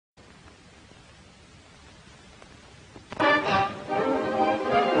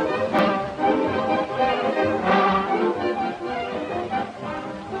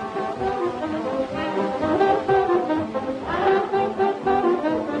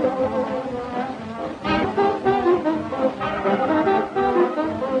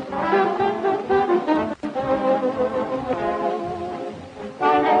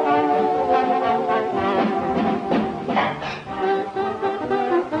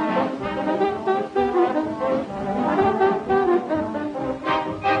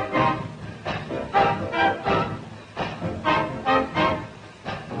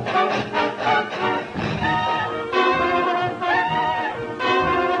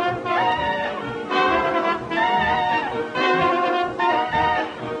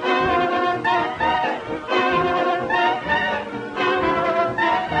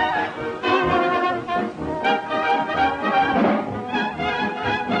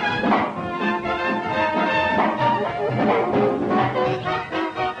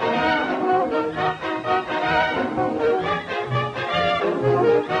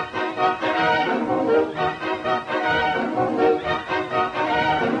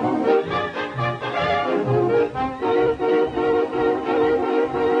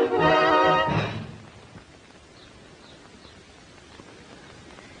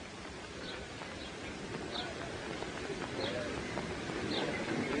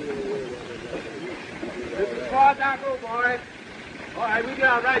about that go, boy? All right, we get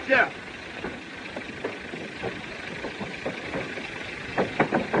out right here.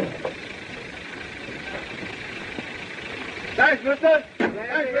 Thanks, mister.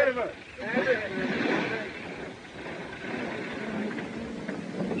 Thanks very much.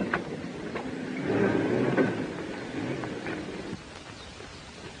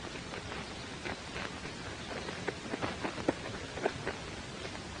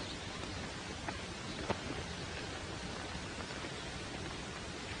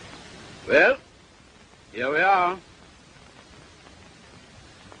 Well, here we are.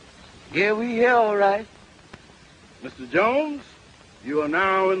 Yeah, we here, all right. Mr. Jones, you are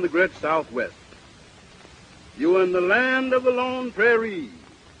now in the great Southwest. You are in the land of the lone prairie,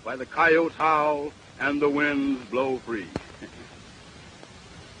 where the coyotes howl and the winds blow free.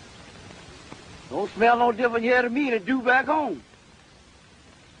 Don't smell no different here to me than it do back home.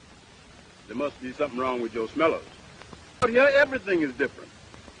 There must be something wrong with your smellers. But here, everything is different.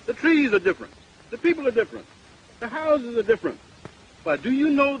 The trees are different. The people are different. The houses are different. But do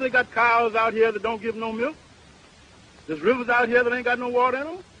you know they got cows out here that don't give no milk? There's rivers out here that ain't got no water in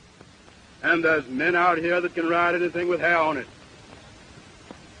them. And there's men out here that can ride anything with hair on it.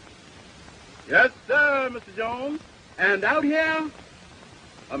 Yes, sir, Mr. Jones. And out here,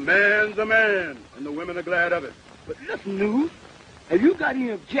 a man's a man, and the women are glad of it. But listen, News, have you got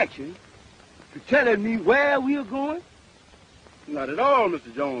any objection to telling me where we are going? Not at all,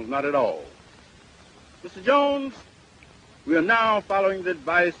 Mr. Jones, not at all. Mr. Jones, we are now following the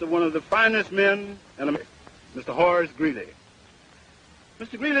advice of one of the finest men in America, Mr. Horace Greeley.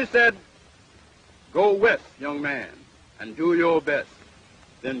 Mr. Greeley said, go west, young man, and do your best.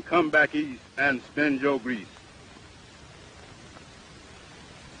 Then come back east and spend your grease.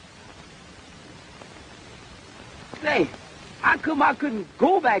 Say, how come I couldn't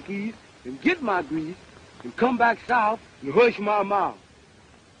go back east and get my grease and come back south and hush my mouth?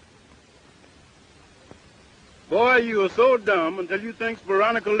 Boy, you are so dumb until you think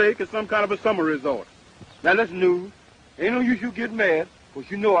Veronica Lake is some kind of a summer resort. Now listen, News, ain't no use you get mad,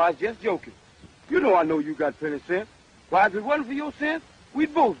 because you know I was just joking. You know I know you got plenty of sense. Why, if it wasn't for your sense,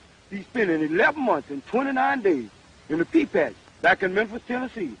 we'd both be spending 11 months and 29 days in the pea patch back in Memphis,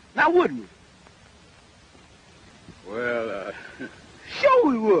 Tennessee. Now wouldn't we? Well, Sure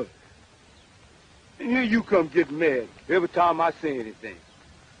we would. And here you come getting mad every time I say anything.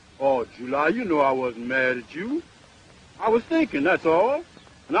 Oh, July, you know I wasn't mad at you. I was thinking, that's all.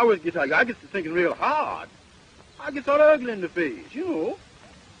 And I get to thinking real hard. I get sort of ugly in the face, you know.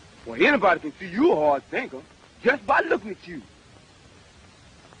 Well, anybody can see you a hard thinker just by looking at you.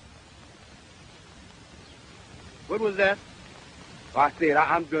 What was that? I said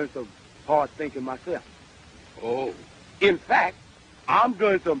I'm doing some hard thinking myself. Oh. In fact, I'm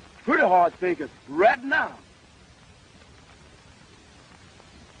doing some pretty hard thinking right now.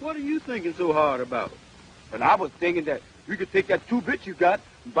 What are you thinking so hard about? And I was thinking that we could take that 2 bits you got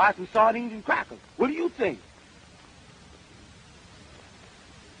and buy some sardines and crackers. What do you think?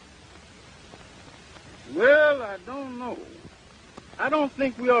 Well, I don't know. I don't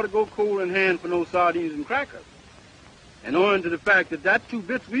think we ought to go cold in hand for no sardines and crackers. And owing to the fact that 2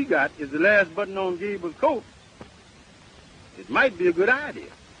 bits we got is the last button on Gable's coat, it might be a good idea.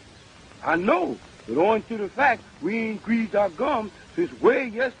 I know, but owing to the fact we ain't greased our gums since way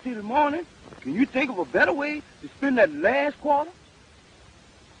yesterday morning, can you think of a better way to spend that last quarter?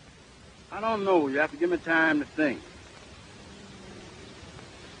 I don't know. You have to give me time to think.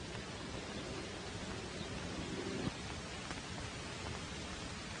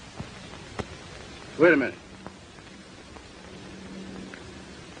 Wait a minute.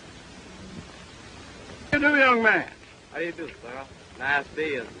 How do you do, young man? How do you do, sir? Nice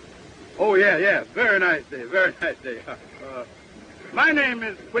day. Oh, yeah. Very nice day. Very nice day. My name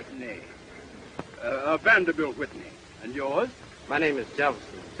is Whitney. Vanderbilt Whitney. And yours? My name is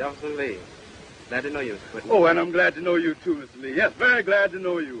Jefferson Lee. Glad to know you, Mr. Whitney. Oh, and I'm glad to know you, too, Mr. Lee. Yes, very glad to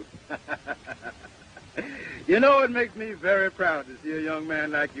know you. You know, it makes me very proud to see a young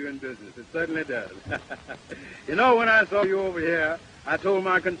man like you in business. It certainly does. You know, when I saw you over here, I told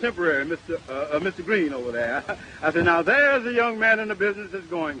my contemporary, Mr. Green over there, I said, now there's a young man in the business that's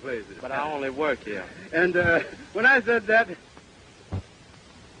going places. But I only work here. And when I said that,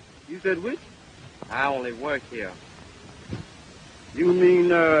 you said which? I only work here. You mean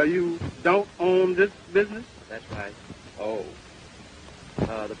you don't own this business? That's right. Oh.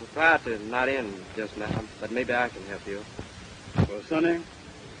 The proprietor is not in just now, but maybe I can help you. Well, Sonny,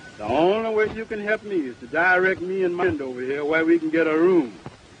 the only way you can help me is to direct me and my friend over here where we can get a room.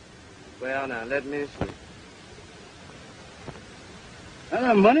 Well, now, let me see.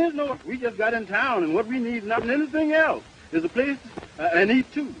 Money is no. We just got in town, and what we need not anything else is a place and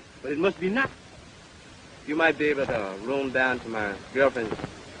eat too. But it must be not. You might be able to roam down to my girlfriend's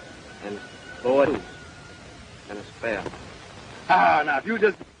and board and a spare. Now, if you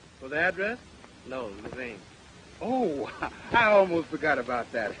just... For the address? No, Levine. Oh, I almost forgot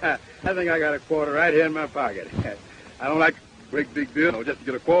about that. I think I got a quarter right here in my pocket. I don't like to break big bill, no, just to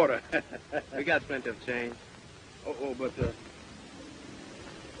get a quarter. We got plenty of change. But...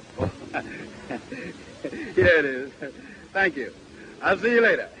 Here it is. Thank you. I'll see you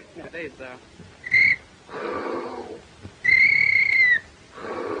later. Good day, sir.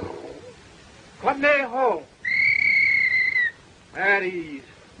 Company home. At ease.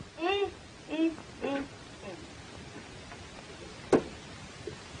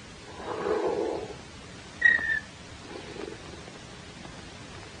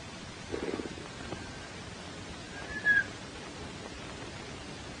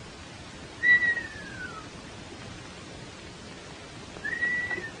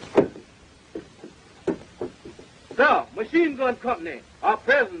 Sir, machine gun company. Our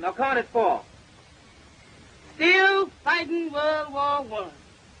president accounted for. Still fighting World War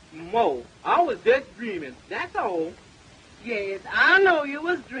I. Mo, I was just dreaming. That's all. Yes, I know you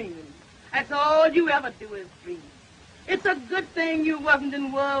was dreaming. That's all you ever do is dream. It's a good thing you wasn't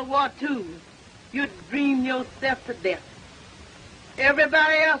in World War II. You'd dream yourself to death.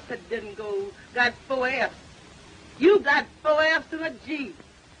 Everybody else that didn't go got 4 F's. You got 4 F's and a G.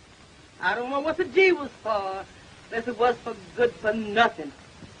 I don't know what the G was for, unless it was for good for nothing.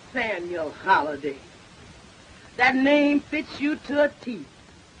 Samuel Holiday. That name fits you to a T.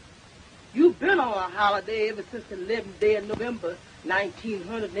 You've been on a holiday ever since the 11th day of November,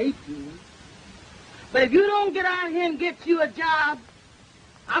 1918. But if you don't get out here and get you a job,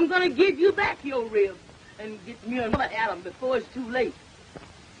 I'm going to give you back your rib and get me another Adam before it's too late.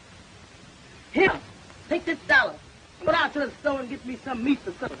 Here, take this $1. Go out to the store and get me some meat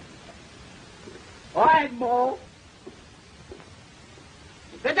for supper. All right, Mo.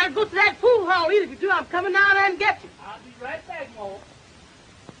 You better not go to that pool hall either. If you do, I'm coming down there and get you. I'll be right back, Mo.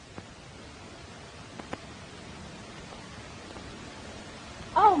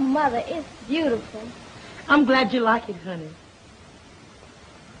 Oh, Mother, it's beautiful. I'm glad you like it, honey.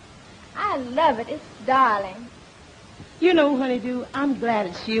 I love it. It's darling. You know, honeydew, I'm glad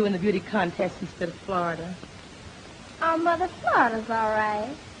it's you in the beauty contest instead of Florida. Oh, Mother, Florida's all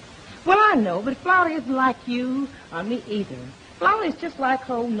right. Well, I know, but Florida isn't like you or me either. Florida's just like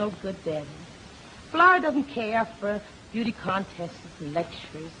old no-good daddy. Florida doesn't care for beauty contests and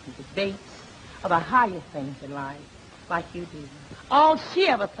lectures and debates or the higher things in life like you do. All she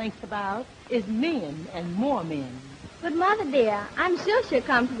ever thinks about is men and more men. But, Mother, dear, I'm sure she'll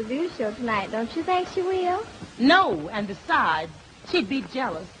come to the beauty show tonight. Don't you think she will? No, and besides, she'd be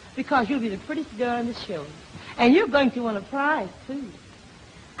jealous because you'll be the prettiest girl in the show. And you're going to win a prize, too.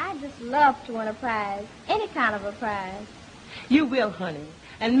 I just love to win a prize, any kind of a prize. You will, honey.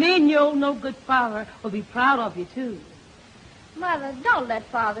 And me and your old no-good father will be proud of you, too. Mother, don't let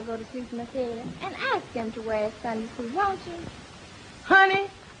Father go to sleep in the theater. And ask him to wear his Sunday suit, won't you? Honey,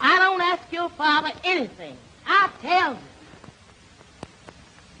 I don't ask your father anything. I tell you.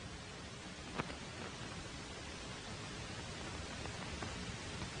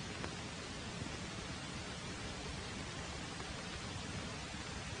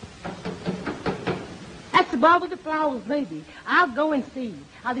 That's the bulb of the flowers, baby. I'll go and see.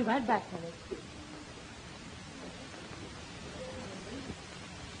 I'll be right back, honey.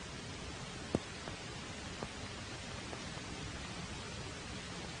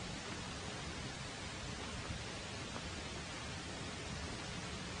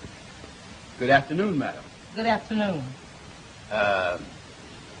 Good afternoon, madam. Good afternoon.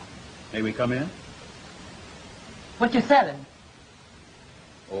 May we come in? What you selling?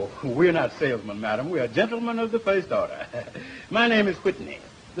 Oh, we're not salesmen, madam. We are gentlemen of the first order. My name is Whitney,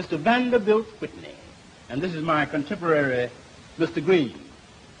 Mr. Vanderbilt Whitney. And this is my contemporary, Mr. Green.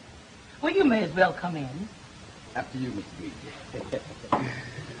 Well, you may as well come in. After you, Mr. Green.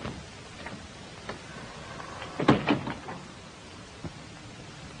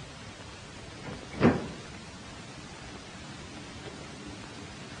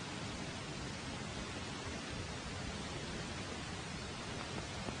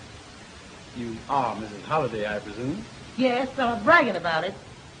 You are Mrs. Holliday, I presume? Yes, I'm bragging about it.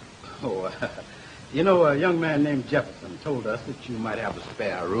 Oh, you know, a young man named Jefferson told us that you might have a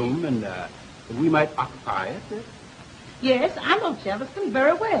spare room and that we might occupy it. Yes, I know Jefferson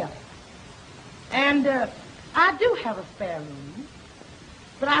very well. And I do have a spare room.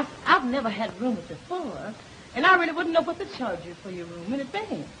 But I've never had room before. And I really wouldn't know what to charge you for your room in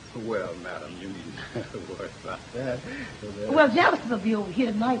advance. Well, madam, you needn't worry about that. Well, Jefferson will be over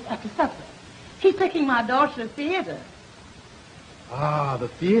here tonight after supper. He's taking my daughter to the theater. Ah, the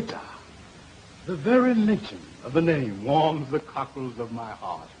theater. The very mention of the name warms the cockles of my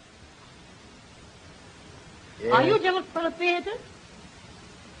heart. Yes. Are you jealous for the theater?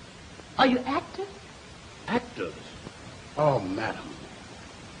 Are you actors? Actors? Oh, madam.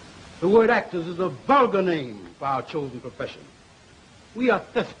 The word actors is a vulgar name for our chosen profession. We are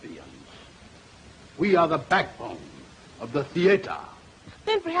thespians. We are the backbone of the theater.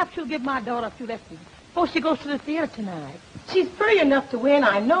 Then perhaps you'll give my daughter a few lessons before she goes to the theater tonight. She's pretty enough to win,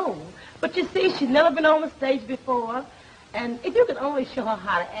 I know. But you see, she's never been on the stage before. And if you could only show her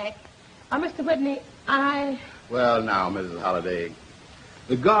how to act. Mr. Whitney, Well, now, Mrs. Holliday,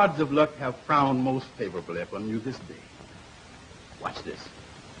 the gods of luck have frowned most favorably upon you this day. Watch this.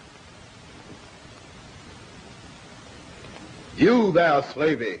 You there,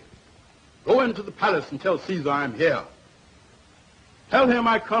 slavey, go into the palace and tell Caesar I'm here. Tell him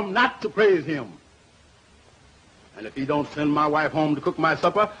I come not to praise him. And if he don't send my wife home to cook my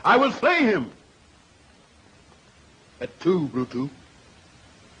supper, I will slay him. Et tu, Brutu.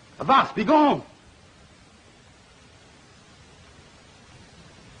 Avast, be gone.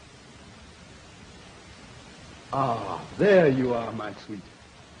 Ah, there you are, my sweet.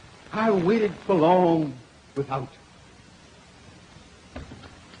 I waited for long without you.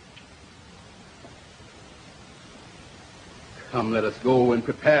 Come, let us go and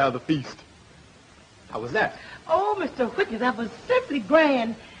prepare the feast. How was that? Oh, Mr. Whitney, that was simply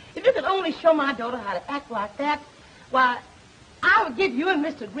grand. If you could only show my daughter how to act like that, why, I would give you and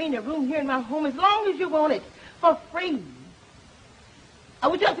Mr. Green a room here in my home as long as you want it, for free.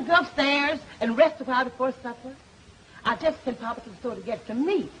 Would you like to go upstairs and rest a while before supper? I just sent Papa to the store to get some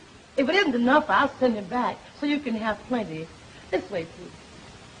meat. If it isn't enough, I'll send him back so you can have plenty. This way, please.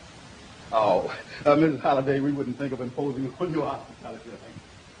 Oh, Mrs. Holliday, we wouldn't think of imposing on your hospitality.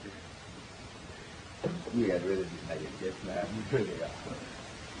 You had really decided, yes, ma'am. You really are.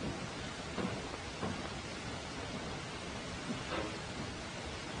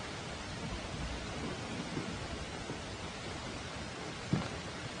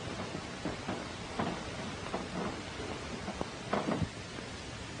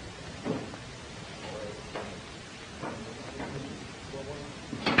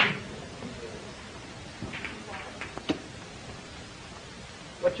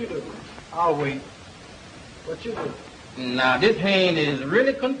 What you do? I'll wait. What you do? Now, this hand is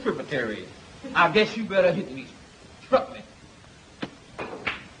really contributory. I guess you better hit me. Struck me.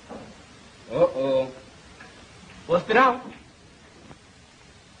 Uh-oh. Bust it out.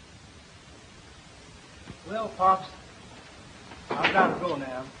 Well, Pops, I've got to go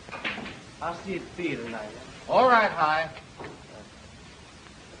now. I'll see you at the theater tonight. All right, Hi.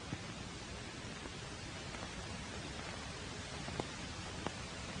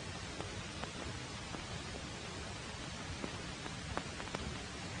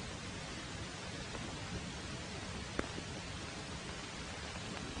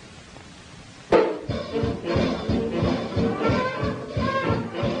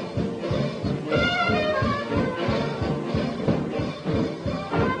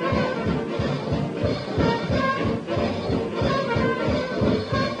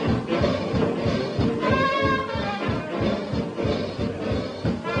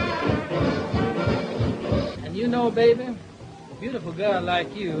 Baby, a beautiful girl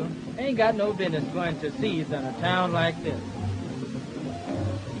like you ain't got no business going to seas in a town like this.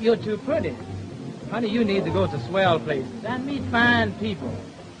 You're too pretty. Honey, you need to go to swell places and meet fine people.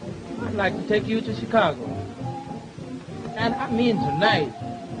 I'd like to take you to Chicago. And I mean tonight.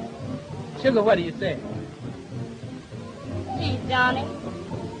 Sugar, what do you say? Gee, Johnny,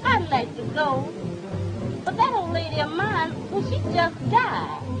 I'd like to go. But that old lady of mine, well, she just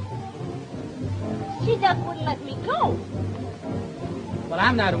died. She just wouldn't let me go. Well,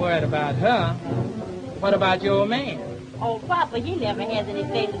 I'm not worried about her. What about your man? Oh, Papa, he never has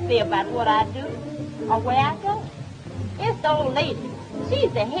anything to say about what I do or where I go. It's the old lady.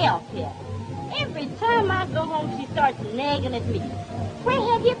 She's a hellcat. Every time I go home, she starts nagging at me. Where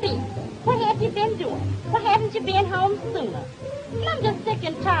have you been? What have you been doing? Why haven't you been home sooner? And I'm just sick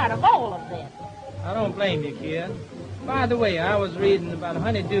and tired of all of that. I don't blame you, kid. By the way, I was reading about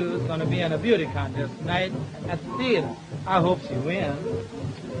Honeydew's going to be in a beauty contest tonight at the theater. I hope she wins.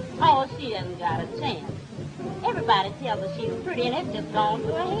 Oh, she hasn't got a chance. Everybody tells her she's pretty, and it's just gone to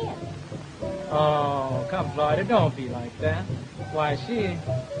her head. Oh, come, Florida, don't be like that. Why, she...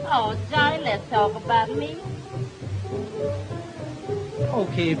 Oh, Johnny, let's talk about me.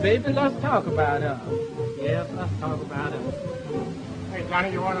 Okay, baby, let's talk about her. Yes, let's talk about it. Hey,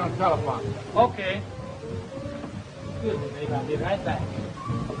 Johnny, you want on the telephone? Okay. Excuse me, babe. I'll be right back.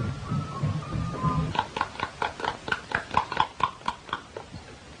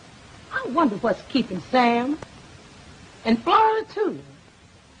 I wonder what's keeping Sam. And Flora, too.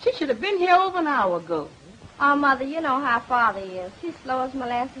 She should have been here over an hour ago. Oh, Mother, you know how Father is. He's slow as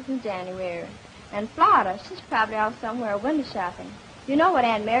molasses in January. And Florida, she's probably off somewhere window shopping. You know what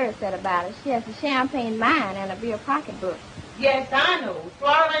Aunt Mary said about her. She has a champagne mine and a beer pocketbook. Yes, I know.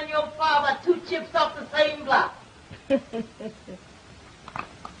 Flora and your father are two chips off the same block.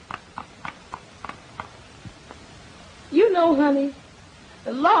 You know, honey,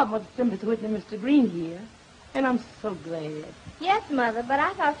 the Lord must have sent Mr. Whitney and Mr. Green here, and I'm so glad. Yes, Mother, but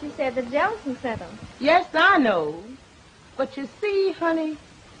I thought you said the Jefferson sent them. Yes, I know. But you see, honey,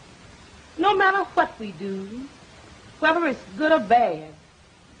 no matter what we do, whether it's good or bad,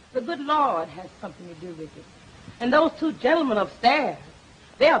 the good Lord has something to do with it. And those two gentlemen upstairs,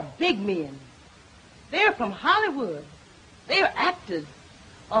 they are big men. They're from Hollywood. They're actors,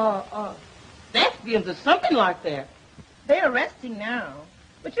 thespians or something like that. They're resting now,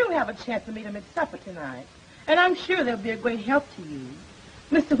 but you'll have a chance to meet them at supper tonight. And I'm sure they'll be a great help to you.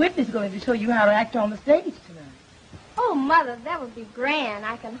 Mr. Whitney's going to show you how to act on the stage tonight. Oh, Mother, that would be grand.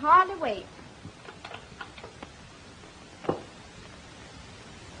 I can hardly wait.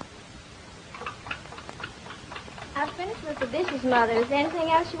 I've finished with the dishes, Mother. Is there anything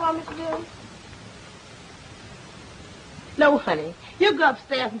else you want me to do? No, honey. You go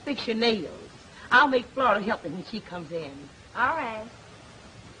upstairs and fix your nails. I'll make Flora help me when she comes in. All right.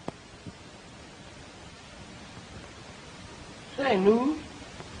 Say, News,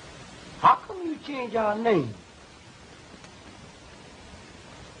 how come you change our name?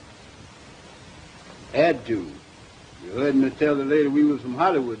 Had to. You heard me tell the lady we was from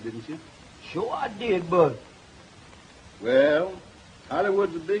Hollywood, didn't you? Sure I did, but... Well,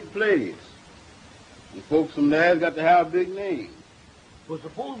 Hollywood's a big place. And folks from there's got to have big names. But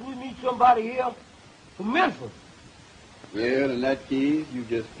suppose we meet somebody here from Memphis. Well, in that case, you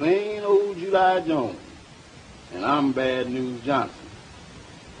just plain old July Jones. And I'm Bad News Johnson.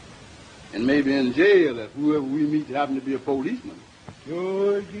 And maybe in jail if whoever we meet happen to be a policeman.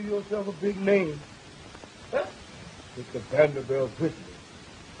 Sure, give yourself a big name. Huh? It's the Vanderbilt Christmas.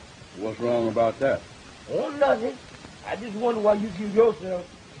 What's wrong about that? Oh, nothing. I just wonder why you give yourself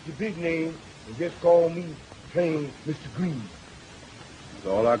such a big name and just call me plain Mr. Green. That's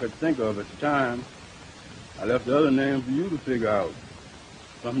all I could think of at the time. I left the other name for you to figure out.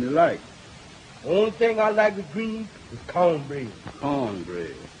 Something you like. The only thing I like with Green is cornbread.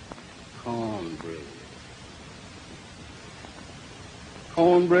 Cornbread. Cornbread.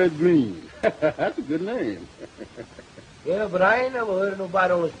 Cornbread Green. That's a good name. Yeah, but I ain't never heard of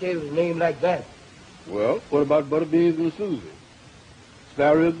nobody on the stage with a name like that. Well, what about butter beans and Susie?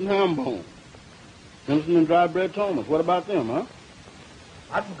 Spare ribs and ham bone? Simpson and dry bread Thomas. What about them, huh?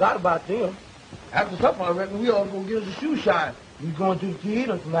 I forgot about them. After supper, I reckon we all go get us a shoe shine. We going to the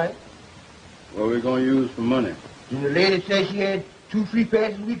theater tonight. What are we going to use for money? Didn't the lady say she had 2 free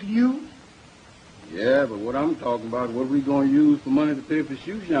passes we could use? Yeah, but what I'm talking about, what are we going to use for money to pay for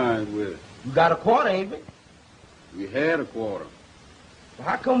shoe shines with? You got a quarter, ain't we? We had a quarter. So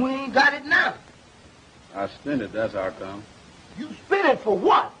how come we ain't got it now? I spent it, that's how come. You spent it for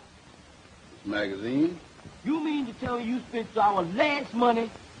what? This magazine? You mean to tell me you spent our last money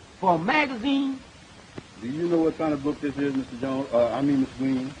for a magazine? Do you know what kind of book this is, Mr. Jones? Mr.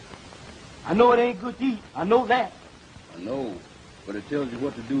 Green? I know it ain't good to eat. I know that. I know, but it tells you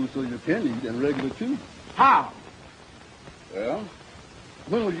what to do so you can eat and regular too. How? Well,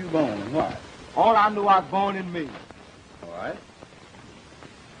 when was you born and why? All I know, I was born in May. All right.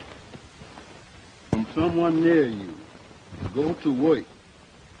 From someone near you, go to work.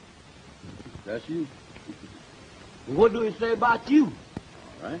 That's you. Well, what do it say about you?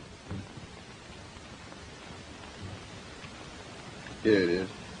 All right. Here it is.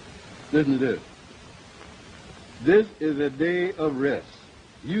 Listen to this. This is a day of rest.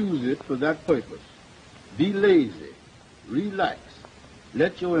 Use it for that purpose. Be lazy. Relax.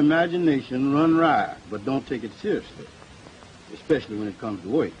 Let your imagination run riot, but don't take it seriously, especially when it comes to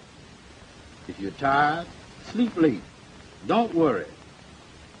work. If you're tired, sleep late. Don't worry.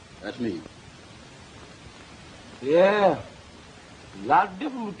 That's me. Yeah. A lot of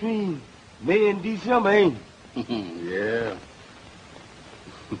difference between May and December, ain't it? Yeah.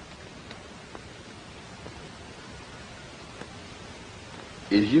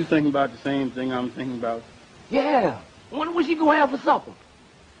 Is you thinking about the same thing I'm thinking about? Yeah. I wonder what she gonna have for supper.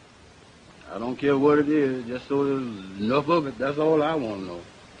 I don't care what it is, just so there's enough of it. That's all I want to know.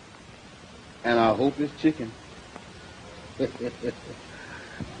 And I hope it's chicken.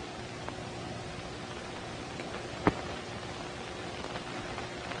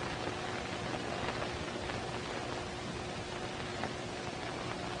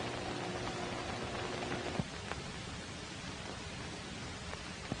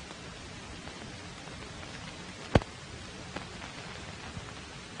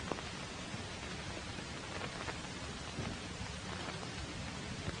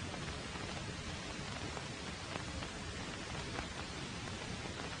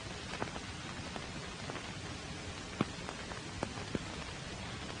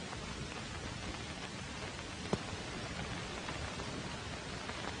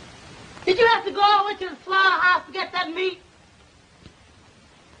 Did you have to go all the way to the slaughterhouse to get that meat?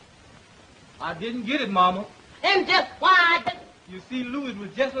 I didn't get it, Mama. And just why? You see, Louis was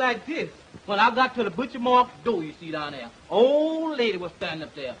just like this. When I got to the butcher mark's door, you see down there, old lady was standing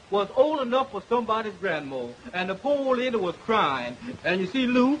up there. Was old enough for somebody's grandma. And the poor old lady was crying. And you see,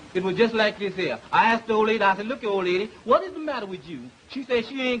 Lou, it was just like this here. I asked the old lady, I said, look, old lady, what is the matter with you? She said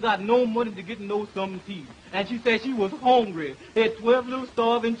she ain't got no money to get no something to eat. And she said she was hungry. Had 12 little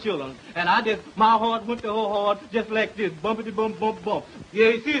starving children. And my heart went to her heart just like this, bumpity bump, bump, bump. Yeah,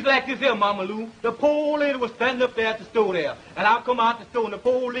 you see, it's like this here, Mama Lou. The poor old lady was standing up there at the store there. And I come out the store, and the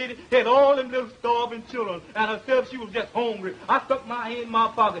poor old lady had all them little starving children. And herself, she was just hungry. I stuck my hand in my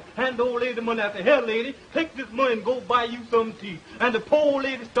pocket, handed the old lady the money. I said, here, lady, take this money and go buy you something to eat. And the poor old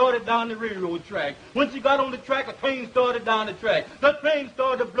lady started down the railroad track. When she got on the track, a train started down the track. The train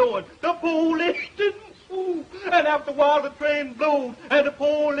started blowing. The poor old lady didn't move. And after a while, the train blew, and the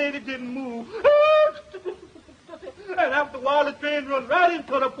poor old lady didn't move. And after a while, the train run right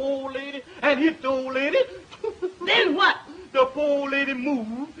into the poor old lady and hit the old lady. Then what? The poor old lady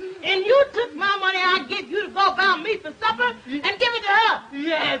moved. And you took my money I gave you to go buy meat for supper and give it to her?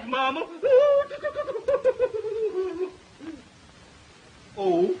 Yes, Mama.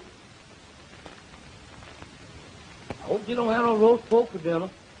 Oh. I hope you don't have no roast pork for dinner.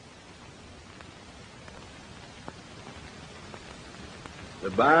 The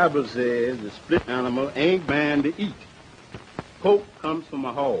Bible says the split animal ain't bound to eat. Pork comes from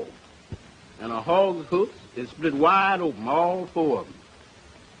a hog. And a hog's hoofs is split wide open, all four of them.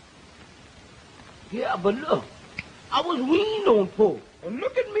 Yeah, but look, I was weaned on pork, and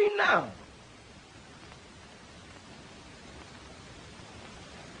look at me now.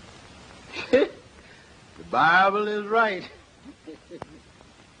 The Bible is right.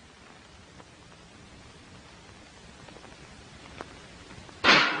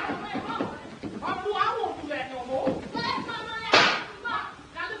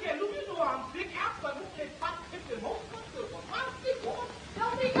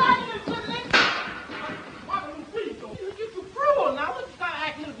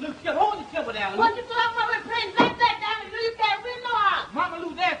 What you throw my playing blackjack down and you can't win no house? Mama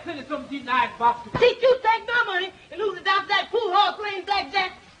Lou, there's plenty something to eat in the icebox. Did you take my money and lose it down to that pool hall playing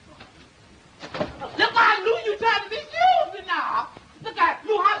blackjack? Look how Lou you trying to misuse me now. Look at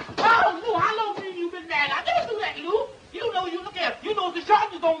Lou, how long have you been mad? I didn't do that, Lou. You know, you look at you know the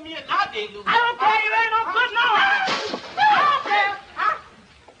charges on me and I did, Lou. I don't care, you ain't no good no. I don't care.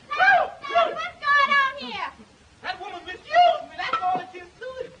 What's going on here? That woman misused me. That's all it is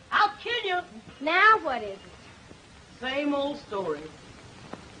to it. I'll kill you. Now what is it? Same old story.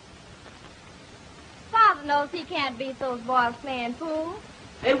 Father knows he can't beat those boys playing pool.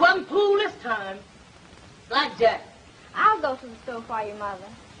 It wasn't pool this time. Blackjack. I'll go to the store for you, Mother.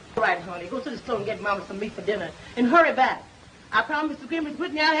 All right, honey. Go to the store and get Mama some meat for dinner. And hurry back. I promised Mr. Grimmer's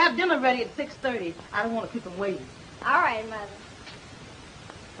with me. I'll have dinner ready at 6:30. I don't want to keep him waiting. All right, Mother.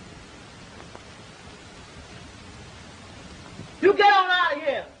 You get on out of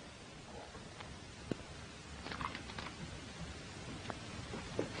here.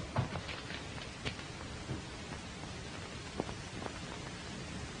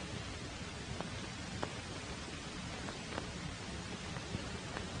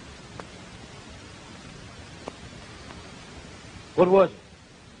 What was it?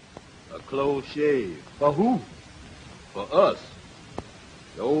 A close shave. For who? For us.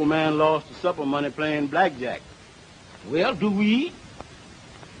 The old man lost the supper money playing blackjack. Well, do we eat?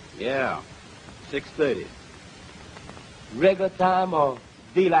 Yeah, 6:30. Regular time or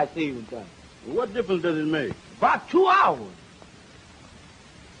daylight saving time? What difference does it make? About 2 hours.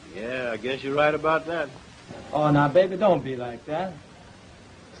 Yeah, I guess you're right about that. Oh, now, baby, don't be like that.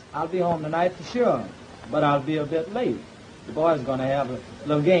 I'll be home tonight for sure, but I'll be a bit late. The boys going to have a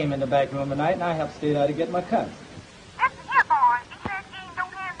little game in the back room tonight, and I have to stay there to get my cuts. Listen here, boys. He said he ain't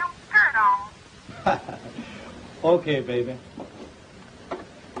don't have no skirt on. Okay, baby.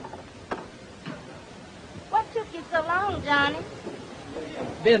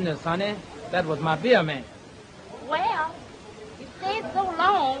 Business, honey. That was my beer man. Well, you stayed so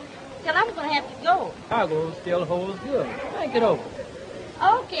long, till I'm going to have to go. Cargo still holds good. Think it over.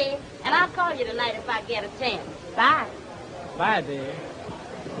 Okay, and I'll call you tonight if I get a chance. Bye. Bye, dear.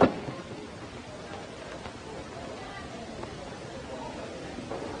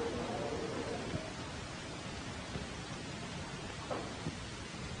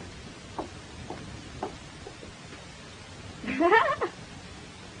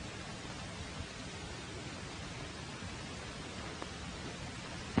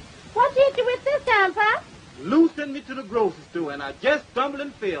 What hit you with this time, Pop? Lou sent me to the grocery store, and I just stumbled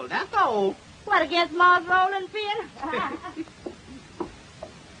and fell. That's all. What, against Ma's rolling pin?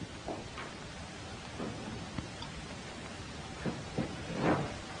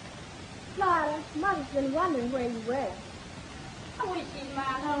 Florida, Mother's been wondering where you were. I wish she'd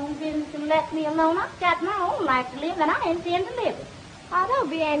mind her own business and let me alone. I've got my own life to live, and I intend to live it. Oh, don't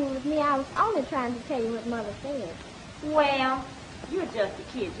be angry with me. I was only trying to tell you what Mother said. Well, you're just a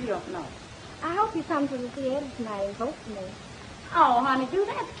kid. You don't know. I hope you come to the theater tonight and vote for me. Oh, honey, do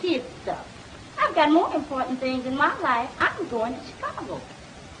that kid stuff. I've got more important things in my life. I'm going to Chicago.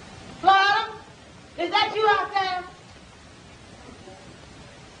 Florida, is that you out there?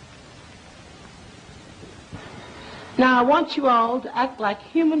 Now, I want you all to act like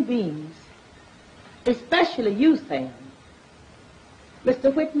human beings, especially you, Sam.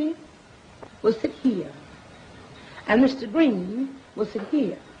 Mr. Whitney will sit here, and Mr. Green will sit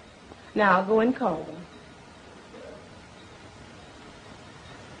here. Now, I'll go and call them.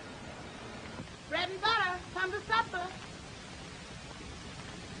 Bread and butter, come to supper.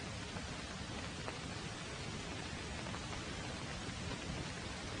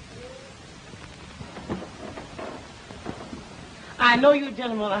 I know you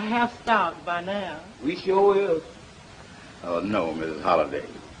gentlemen are half starved by now. We sure is. Oh, no, Mrs. Holliday.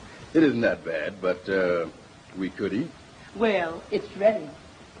 It isn't that bad, but we could eat. Well, it's ready.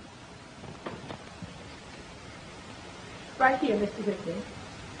 Right here, Mr. Whitney.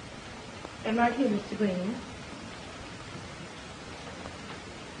 And right here, Mr. Green.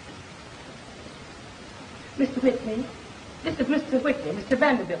 Mr. Whitney. This is Mr. Whitney, Mr.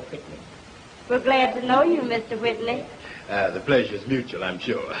 Vanderbilt Whitney. We're glad to know you, Mr. Whitney. The pleasure's mutual, I'm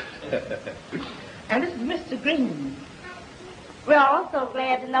sure. And this is Mr. Green. We're also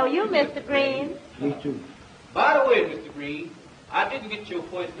glad to know you, Mr. Green. Me too. By the way, Mr. Green, I didn't get your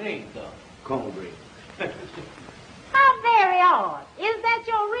first name, though. Cornbread. How very odd. Is that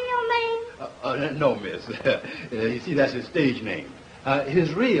your real name? No, miss. You see, that's his stage name.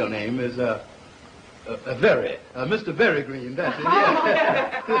 His real name is, Mr. Very Green, that's it,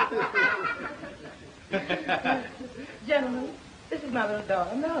 yeah. Gentlemen, this is my little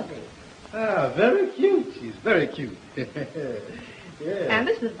daughter, Melody. Very cute. She's very cute. Yeah. And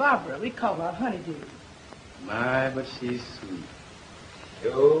this is Barbara. We call her Honeydew. My, but she's sweet.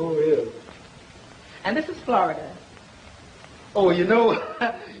 Sure is. And this is Florida. Oh, you know,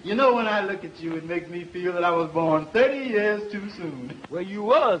 when I look at you, it makes me feel that I was born 30 years too soon. Well, you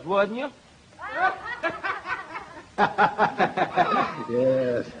was, wasn't you?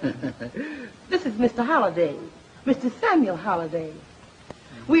 Yes. This is Mr. Holliday, Mr. Samuel Holliday.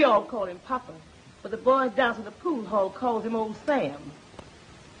 We all call him Papa, but the boys down to the pool hall calls him Old Sam.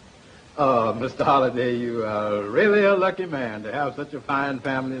 Oh, Mr. Holliday, you are really a lucky man to have such a fine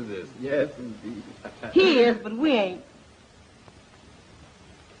family as this. Yes, indeed. He is, but we ain't.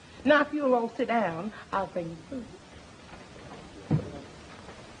 Now, if you'll all sit down, I'll bring you food.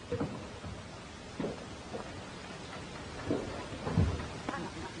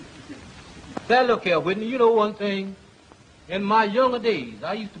 Say, look here, Whitney, you know one thing? In my younger days,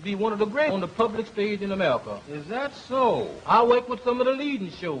 I used to be one of the greats on the public stage in America. Is that so? I worked with some of the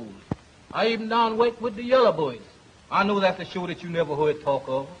leading shows. I even down worked with the Yellow Boys. I know that's a show that you never heard talk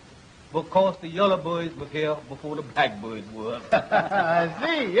of, because the Yellow Boys was here before the Black Boys was. I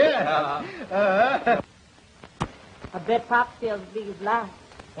see, yeah. I bet Pop feels as big as life.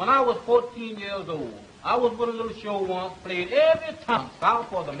 When I was 14 years old, I was with a little show once, played every time south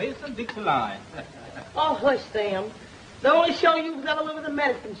for the Mason-Dixie line. Oh, hush, Sam. The only show you've done was the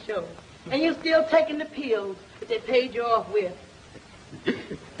medicine show. And you're still taking the pills that they paid you off with.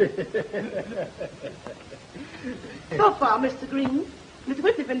 So far, Mr. Green, Mr.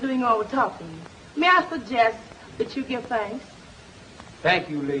 Whitney's been doing all the talking. May I suggest that you give thanks? Thank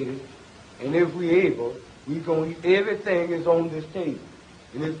you, lady. And if we able, we gonna eat everything that's on this table.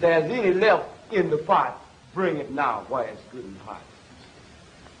 And if there's any left in the pot, bring it now while it's good and hot.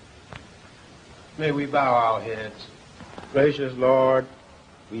 May we bow our heads. Gracious Lord,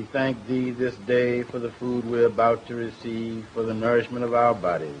 We thank thee this day for the food we're about to receive for the nourishment of our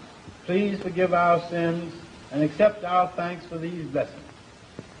bodies. Please forgive our sins and accept our thanks for these blessings.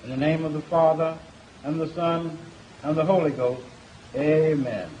 In the name of the Father, and the Son, and the Holy Ghost,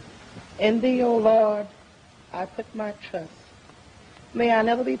 amen. In thee, O Lord, I put my trust. May I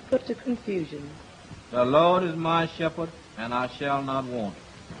never be put to confusion. The Lord is my shepherd, and I shall not want.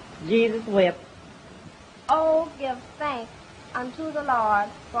 Jesus wept. Oh, give thanks unto the Lord,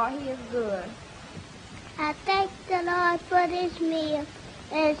 for he is good. I thank the Lord for this meal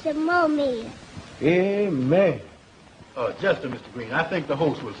and some more meal. Amen. Just Mr. Green, I think the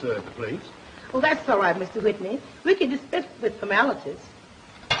host will serve the plates. Well, that's all right, Mr. Whitney. We can dispense with formalities.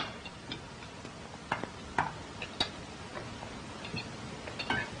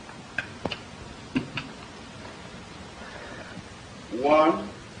 One,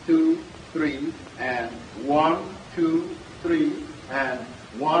 two, three, and 1, 2, 3, and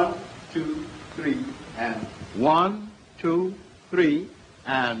 1, 2, 3, and 1, 2, 3,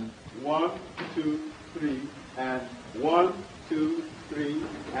 and 1, 2, 3, and 1, 2, 3,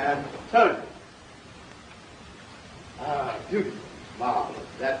 and turn. Beautiful. Marvelous.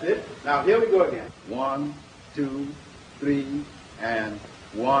 That's it. Now here we go again. 1, 2, 3, and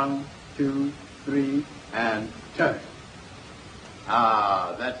 1, 2, 3, and turn.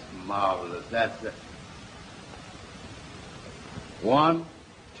 That's marvelous. That's it. 1,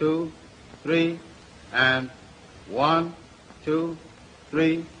 2, 3, and 1, 2,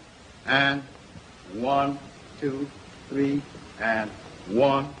 3, and 1, 2, 3, and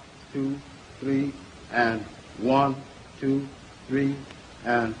 1, 2, 3, and 1, 2, 3,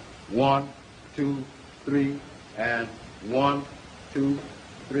 and 1, 2, 3, and 1, 2,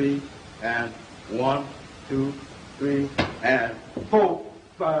 3, and 1, 2, 3, and 4,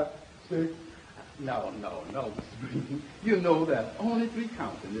 5, 6. No, Mr. Green. You know that only 3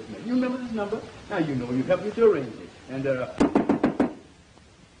 counts in this number. You remember this number? Now you know you help me to arrange it. And,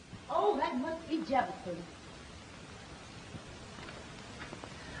 Oh, that must be Jefferson.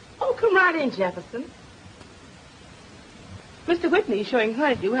 Oh, come right in, Jefferson. Mr. Whitney is showing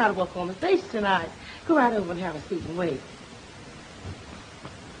Honeydew how to work on the stage tonight. Go right over and have a seat and wait.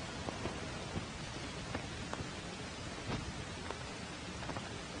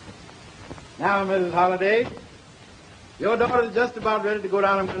 now, Mrs. Holliday, your daughter is just about ready to go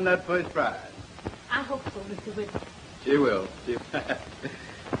down and win that first prize. I hope so, Mr. Whitney. She will.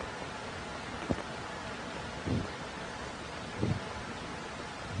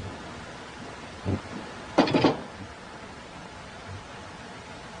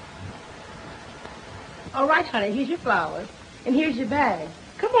 All right, honey, here's your flowers. And here's your bag.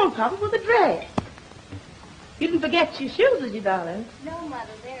 Come on, Papa, with the dress. You didn't forget your shoes, did you, darling? No, Mother,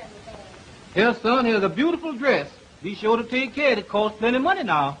 they're in the bag. Here, son, here's a beautiful dress. Be sure to take care. It costs plenty of money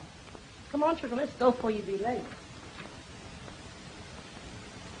now. Come on, Trickle, let's go before you be late.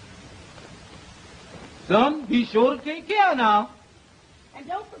 Son, be sure to take care now. And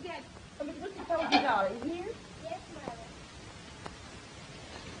don't forget, Mr. Whitney told you, darling, here. Yes, Mother.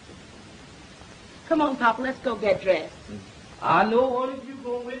 Come on, Papa, let's go get dressed. I know one of you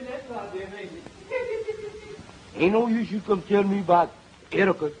gonna win that contest, ain't it? Ain't no use you come tell me about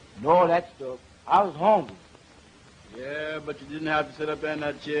etiquette and all that stuff. I was hungry. Yeah, but you didn't have to sit up there in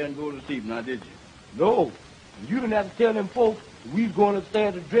that chair and go to sleep, now, did you? No, you didn't have to tell them folks we was going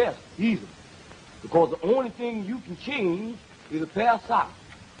upstairs to dress either. Because the only thing you can change is a pair of socks.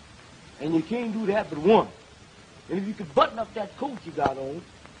 And you can't do that but one. And if you could button up that coat you got on,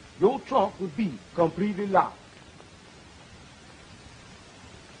 your trunk would be completely locked.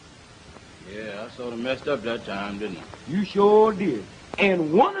 Yeah, I sort of messed up that time, didn't I? You sure did.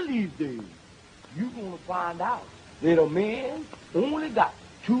 And one of these days, you're going to find out that a man only got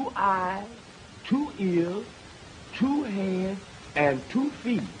 2 eyes, 2 ears, 2 hands, and 2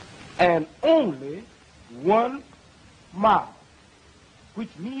 feet, and only 1 mouth, which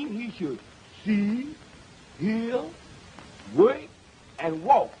means he should see, hear, work, and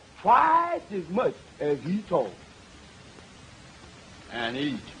walk twice as much as he talks. And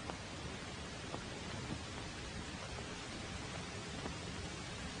eat.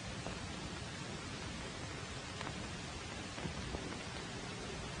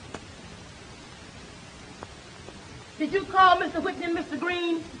 Did you call Mr. Whitney and Mr.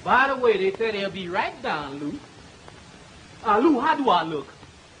 Green? By the way, they said they'll be right down, Lou. Lou, how do I look?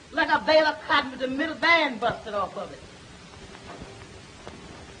 Like a bale of cotton with the middle band busted off of it.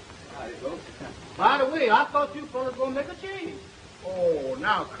 By the way, I thought you fellas gonna make a change. Oh,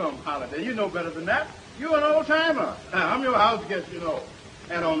 now come, Holiday. You know better than that. You're an old-timer. I'm your house guest, you know.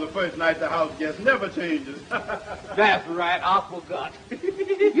 And on the first night, the house guest never changes. That's right, I forgot.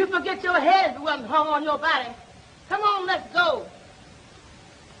 You forget your head if it wasn't hung on your body. Come on, let's go.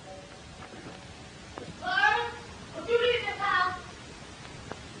 Lord, would you leave this house?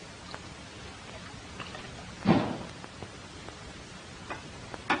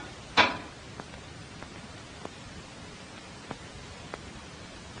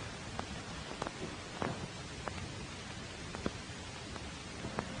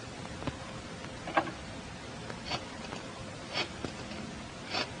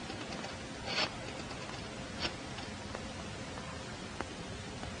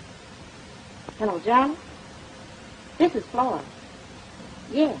 Hello, John. This is Florence.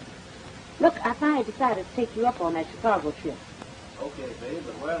 Yeah. Look, I finally decided to take you up on that Chicago trip. Okay, babe,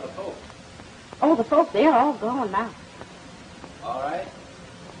 but where are the folks? Oh, the folks, they're all gone now. All right.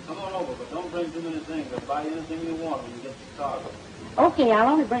 Come on over, but don't bring too many things. But buy anything you want when you get to Chicago. Okay, I'll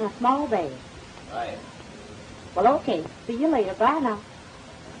only bring a small bag. Right. Well, okay. See you later. Bye now.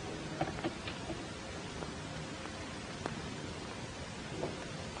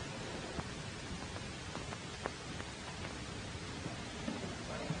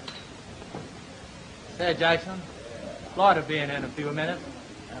 Say, Jackson, Floyd will be in a few minutes.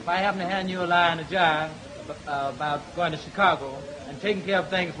 If I happen to hand you a lie in a jar about going to Chicago and taking care of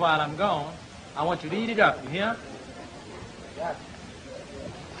things while I'm gone, I want you to eat it up, you hear? Yeah.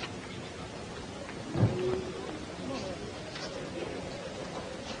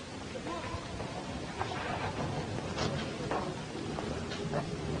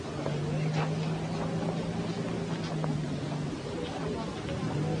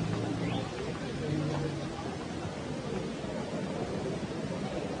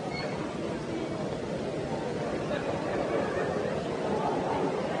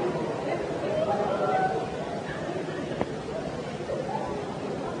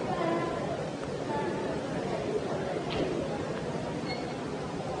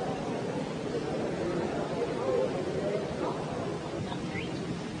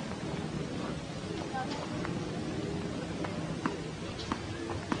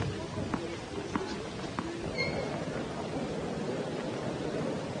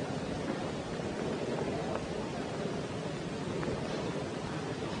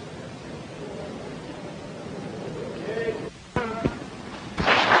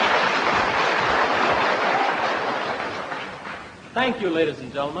 Thank you, ladies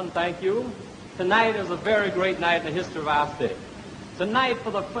and gentlemen. Thank you. Tonight is a very great night in the history of our state. Tonight, for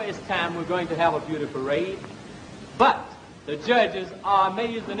the first time, we're going to have a beauty parade. But the judges are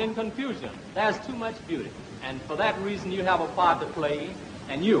amazed and in confusion. There's too much beauty. And for that reason, you have a part to play,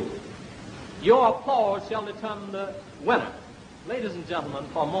 and your applause shall determine the winner. Ladies and gentlemen,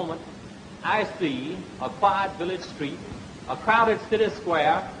 for a moment, I see a quiet village street, a crowded city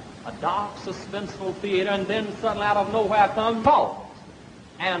square, a dark, suspenseful theater, and then suddenly out of nowhere comes pause,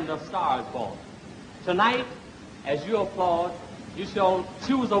 and a star is born. Tonight, as you applaud, you shall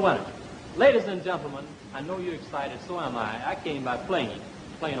choose a winner. Ladies and gentlemen, I know you're excited, so am I. I came by plain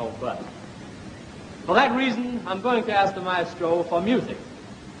old butt. For that reason, I'm going to ask the maestro for music.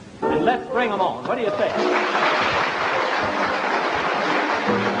 And let's bring them on. What do you think?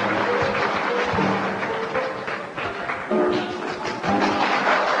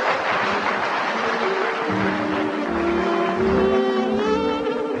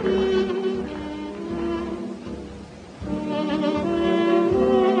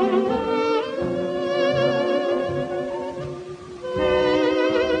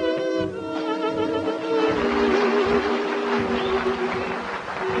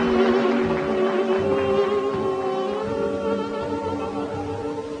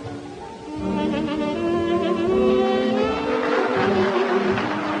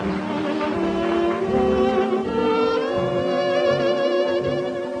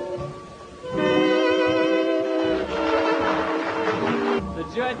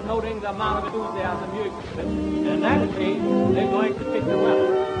 Noting the amount of enthusiasm you exhibit. In that case, they're going to pick the winner.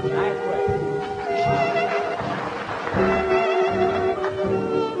 Nice way.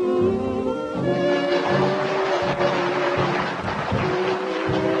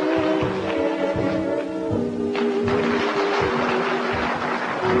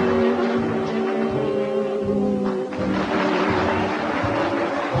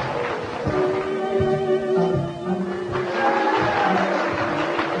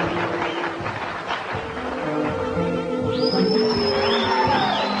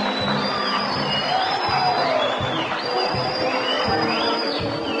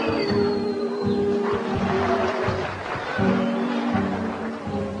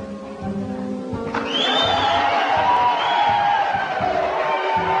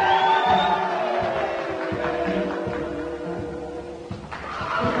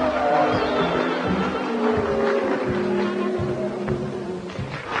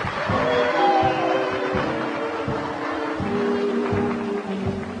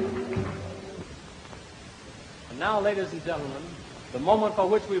 ladies and gentlemen, the moment for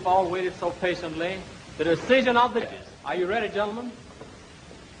which we've all waited so patiently, the decision of the judges. Are you ready, gentlemen?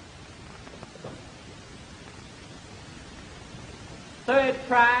 Third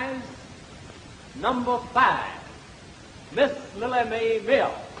prize, number 5, Miss Lily Mae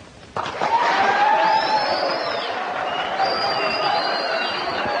Mill.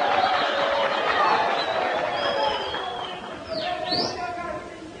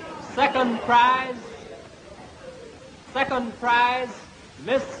 Second prize,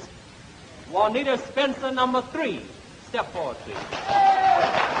 Miss Juanita Spencer, number 3. Step forward, please.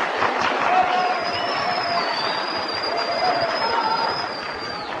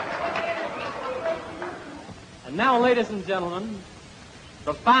 And now, ladies and gentlemen,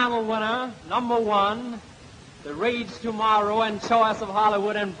 the final winner, number 1, the Rage Tomorrow and Choice of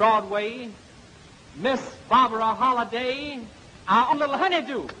Hollywood and Broadway, Miss Barbara Holliday, our own little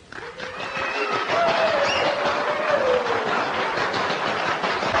honeydew.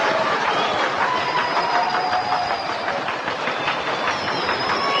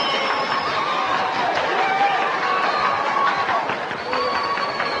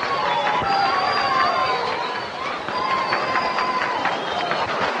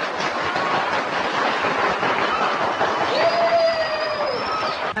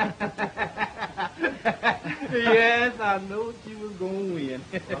 Yes, I know she was going to win.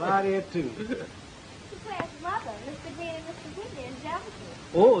 Well, I did too. Where's Mother, Mr. Green, and Mr. Whitney, and Jumpin?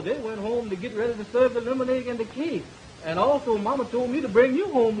 Oh, they went home to get ready to serve the lemonade and the cake. And also, Mama told me to bring you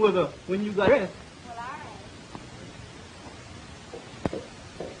home with her when you got dressed. Well, all right.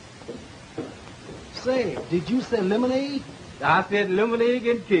 Say, did you say lemonade? I said lemonade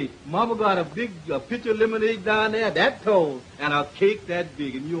and cake. Mama got a big pitcher of lemonade down there that tall and a cake that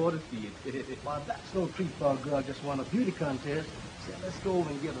big, and you ought to see it. Well, that's no treat for a girl just won a beauty contest. Say, let's go over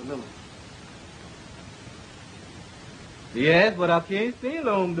and get a lemonade. Yes, but I can't stay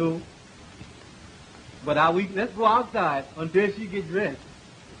long, though. But let's go outside until she gets dressed.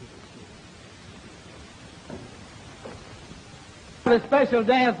 The special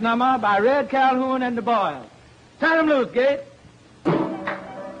dance number by Red Calhoun and the Boys. Turn them loose, Gates.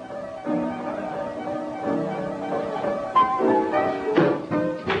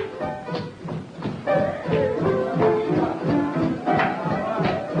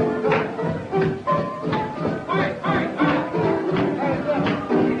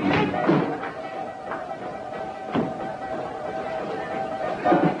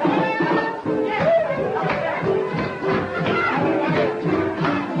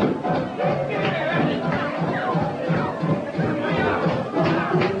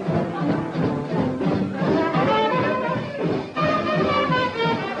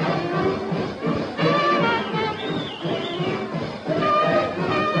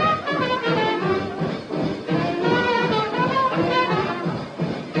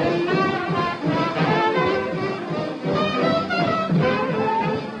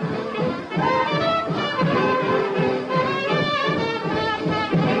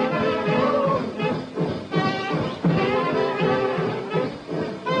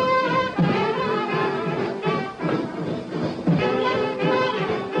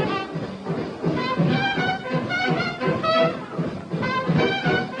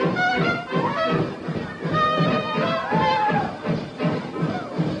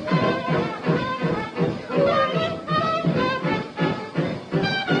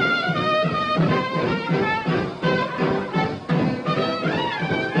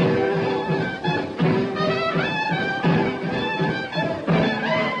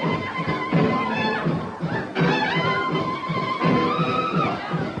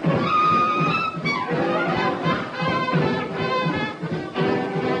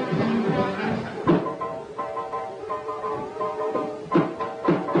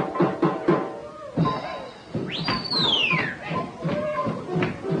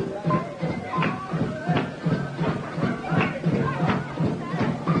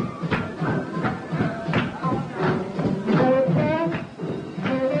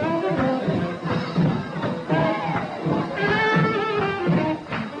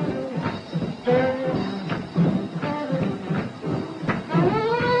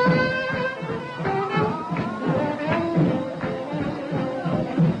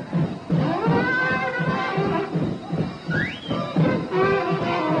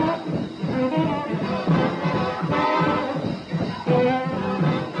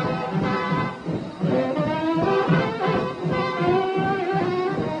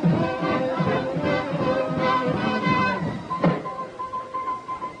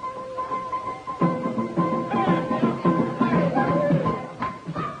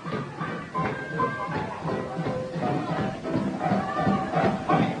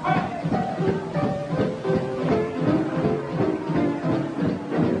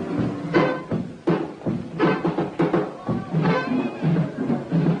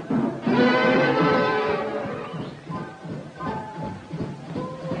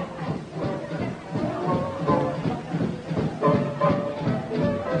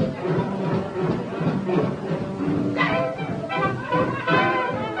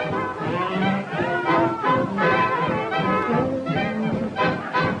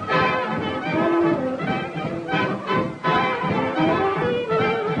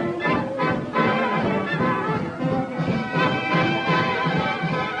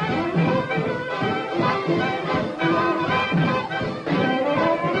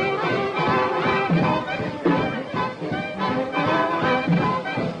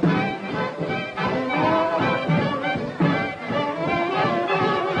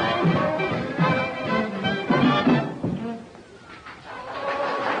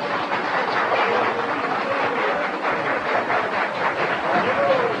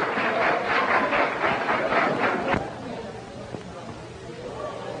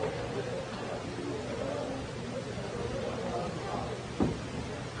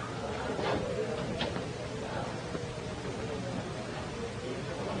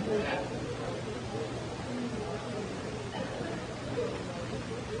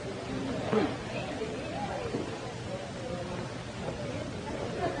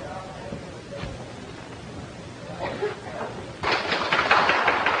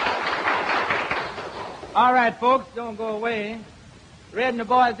 All right, folks, don't go away. Red and the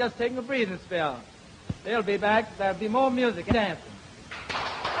boys just taking a breathing spell. They'll be back. There'll be more music and dancing.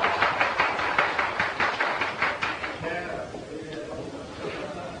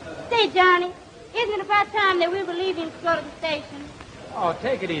 Say, Johnny, isn't it about time that we were leaving to go to the station? Oh,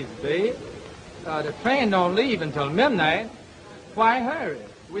 take it easy, babe. The train don't leave until midnight. Why hurry?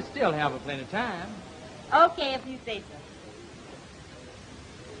 We still have plenty of time. Okay, if you say so.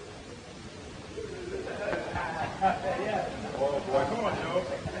 Oh, boy, come on, Joe.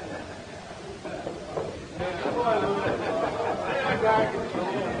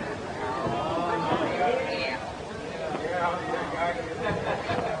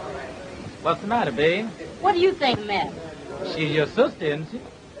 What's the matter, babe? What do you think the matter? She's your sister, isn't she?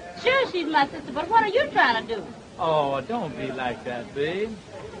 Sure, she's my sister, but what are you trying to do? Oh, don't be like that, babe.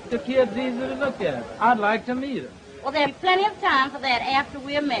 The kid's easy to look at. I'd like to meet her. Well, there'll be plenty of time for that after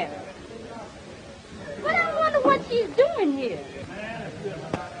we're married. But I wonder what she's doing here.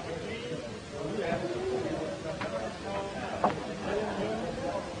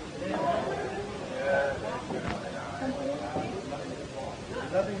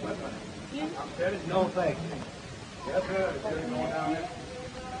 No, thank you. Yes, sir. Going down there.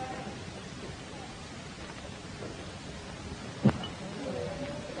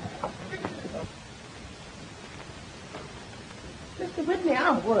 Mr. Whitney,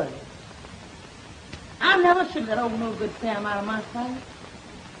 I'm worried. I never should let old no good Sam out of my sight.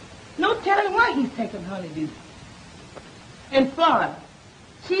 No telling why he's taking honeydew. In Florida,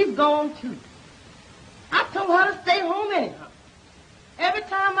 she's gone too. I told her to stay home anyhow. Every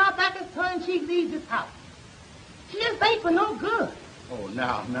time my back is turned, she leaves this house. She just ain't for no good. Oh,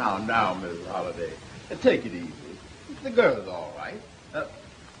 now, Mrs. Holliday. Take it easy. The girl's all right.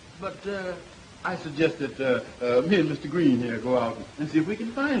 But I suggest that me and Mr. Green here go out and see if we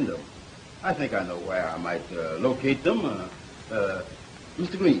can find them. I think I know where I might locate them.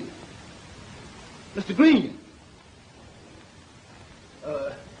 Mr. Green. Mr. Green!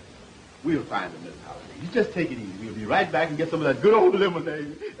 We'll find them, Mrs. Holliday. You just take it easy. We'll be right back and get some of that good old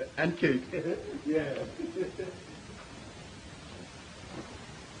lemonade and cake. Yeah.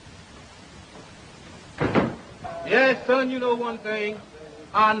 Yes, son, you know one thing.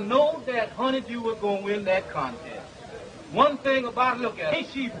 I know that Honeydew was going to win that contest. One thing about her, look at her. Ain't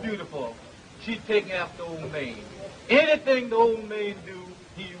she beautiful? She's taking after old man. Anything the old man do,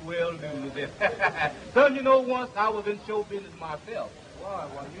 he will do. Son, you know, once I was in show business myself. Why?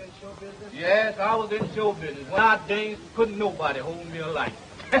 Were you in show business? Yes, I was in show business. When I danced, couldn't nobody hold me alight.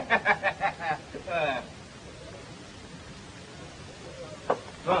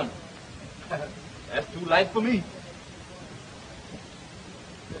 Son, that's too light for me.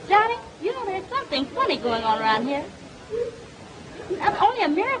 Johnny, you know there's something funny going on around here. Only a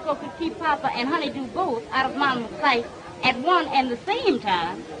miracle could keep Papa and Honeydew both out of Mama's sight at one and the same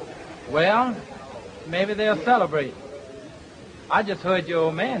time. Well, maybe they'll celebrate. I just heard your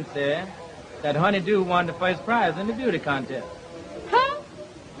old man say that Honeydew won the first prize in the beauty contest. Huh?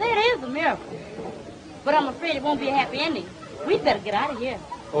 That is a miracle. But I'm afraid it won't be a happy ending. We'd better get out of here.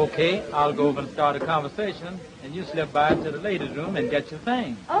 Okay, I'll go over and start a conversation, and you slip by to the ladies' room and get your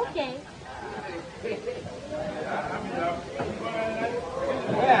things. Okay.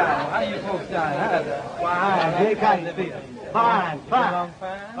 Well, how you folks down? Fine, Jake, how you feel? Fine.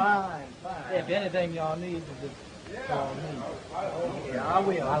 Fine. If anything y'all need, just call me. Yeah, I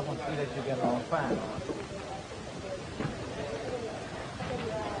will. I want to see that you get along fine.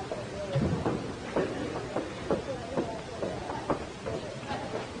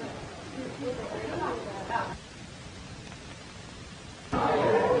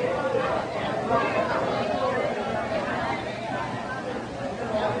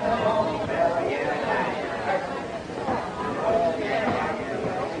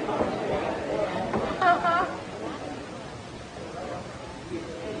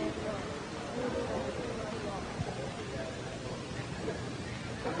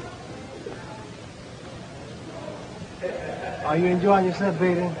 Are you enjoying yourself,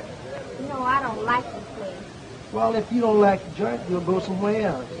 baby? No, I don't like this place. Well, if you don't like the joint, you'll go somewhere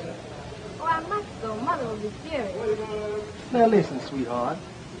else. Oh, I must go. Mother will be furious. Now listen, sweetheart.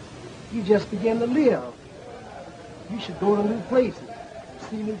 You just begin to live. You should go to new places,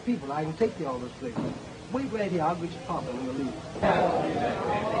 see new people. I can take you all those places. Wait right here. I'll get your papa when you leave.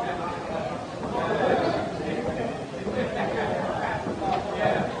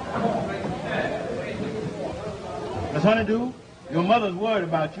 Miss Honeydew, your mother's worried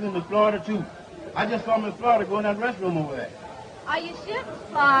about you in Miss Florida, too. I just saw Miss Florida go in that restroom over there. Are you sure it was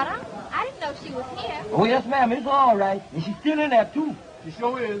Florida? I didn't know she was here. Oh, yes, ma'am. It's all right. And she's still in there, too. She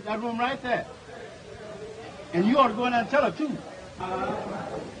sure is. That room right there. And you ought to go in there and tell her, too.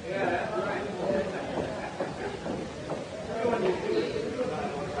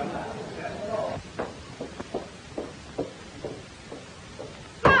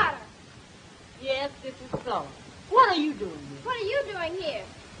 Yes, this is Flora. What are you doing here? What are you doing here?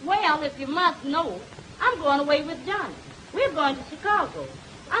 Well, if you must know, I'm going away with Johnny. We're going to Chicago.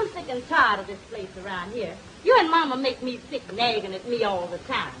 I'm sick and tired of this place around here. You and Mama make me sick nagging at me all the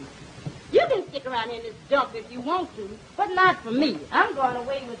time. You can stick around in this dump if you want to, but not for me. I'm going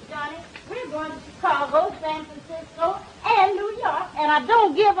away with Johnny. We're going to Chicago, San Francisco, and New York, and I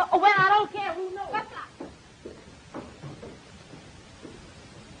don't give a... Well, I don't care who knows.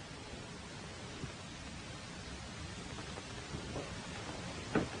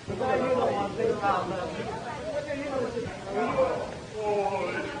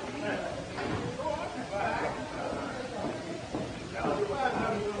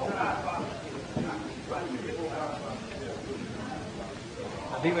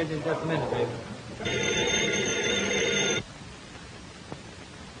 I'll be with you in just a minute, baby.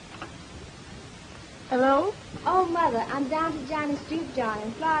 Hello? Oh, Mother, I'm down to Johnny's JukeJoint,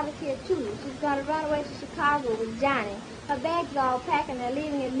 and Florida's here, too. She's going to run away to Chicago with Johnny. Her bag's all packed, and they're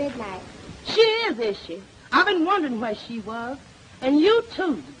leaving at midnight. She is she? I've been wondering where she was. And you,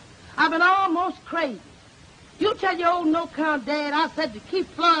 too. I've been almost crazy. You tell your old no-count dad I said to keep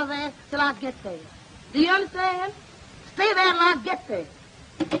Flora there till I get there. Do you understand? Stay there till I get there.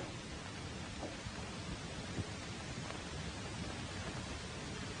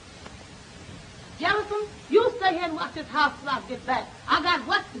 Jefferson, you stay here and watch this house till I get back. I got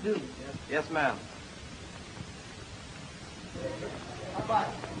work to do. Yes, ma'am.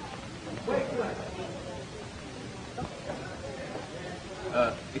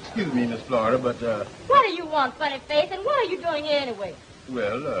 Excuse me, Miss Florida, but, What do you want, funny face, and what are you doing here anyway?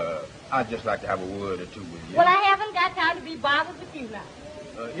 well, I'd just like to have a word or two with you. Well, I haven't got time to be bothered with you now.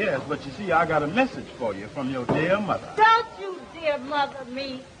 Yes, but you see, I got a message for you from your dear mother. Don't you dear mother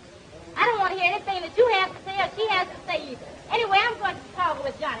me. I don't want to hear anything that you have to say or she has to say either. Anyway, I'm going to Chicago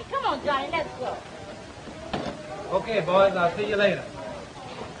with Johnny. Come on, Johnny, let's go. Okay, boys, I'll see you later.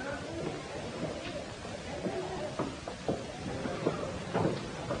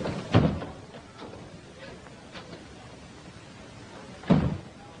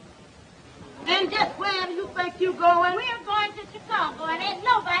 And just where do you think you're going? We're going to Chicago, and ain't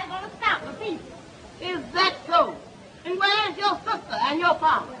nobody going to stop us either. Is that so? And where's your sister and your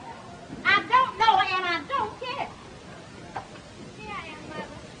father? I don't know, and I don't care. Here I am, Mother.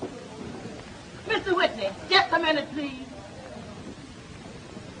 Mr. Whitney, just a minute, please.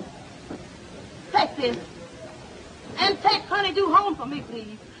 Take this. And take Honeydew home for me,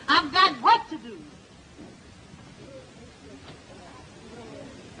 please. I've got work to do.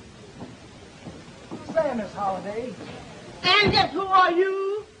 Say, Miss Holiday, And just who are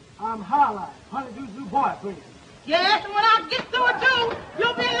you? I'm Harline, Honeydew's new boyfriend. Yes, and when I get through with you,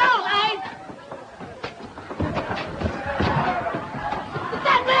 you'll be alone, eh? Get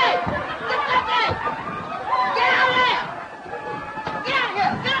that man! Get that man! Get out of there! Get out of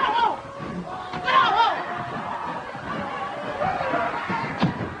here! Get out of home! Get out of home!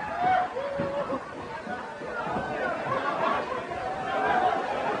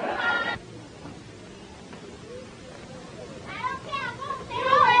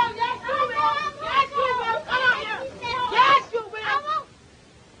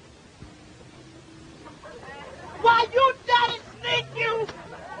 Why, you dirty sneak, you!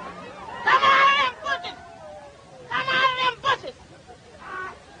 Come out of them bushes! Come out of them bushes!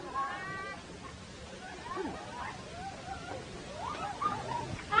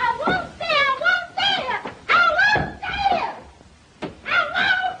 I won't stay! I won't stay here! I won't stay here! I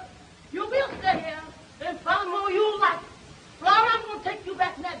won't! You will stay here, then follow you like. Flora, I'm going to take you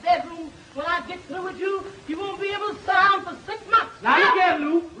back in that bedroom. When I get through with you, you won't be able to sound for 6 months. Now, you can't,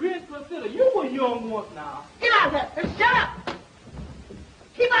 Lou. Really consider you were young once now. Get out of there and shut up.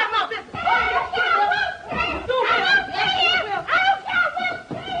 Keep out of my business.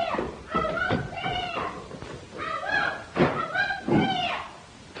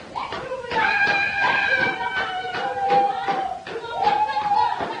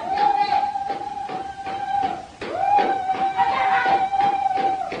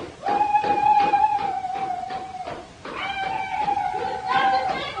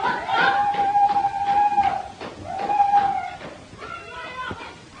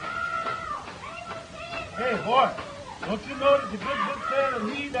 Hey, boy, don't you know that the good book said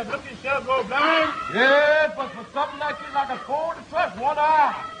of he that looketh shall go blind? Yes, but for something like this, I can afford to trust one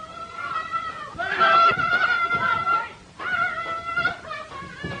eye.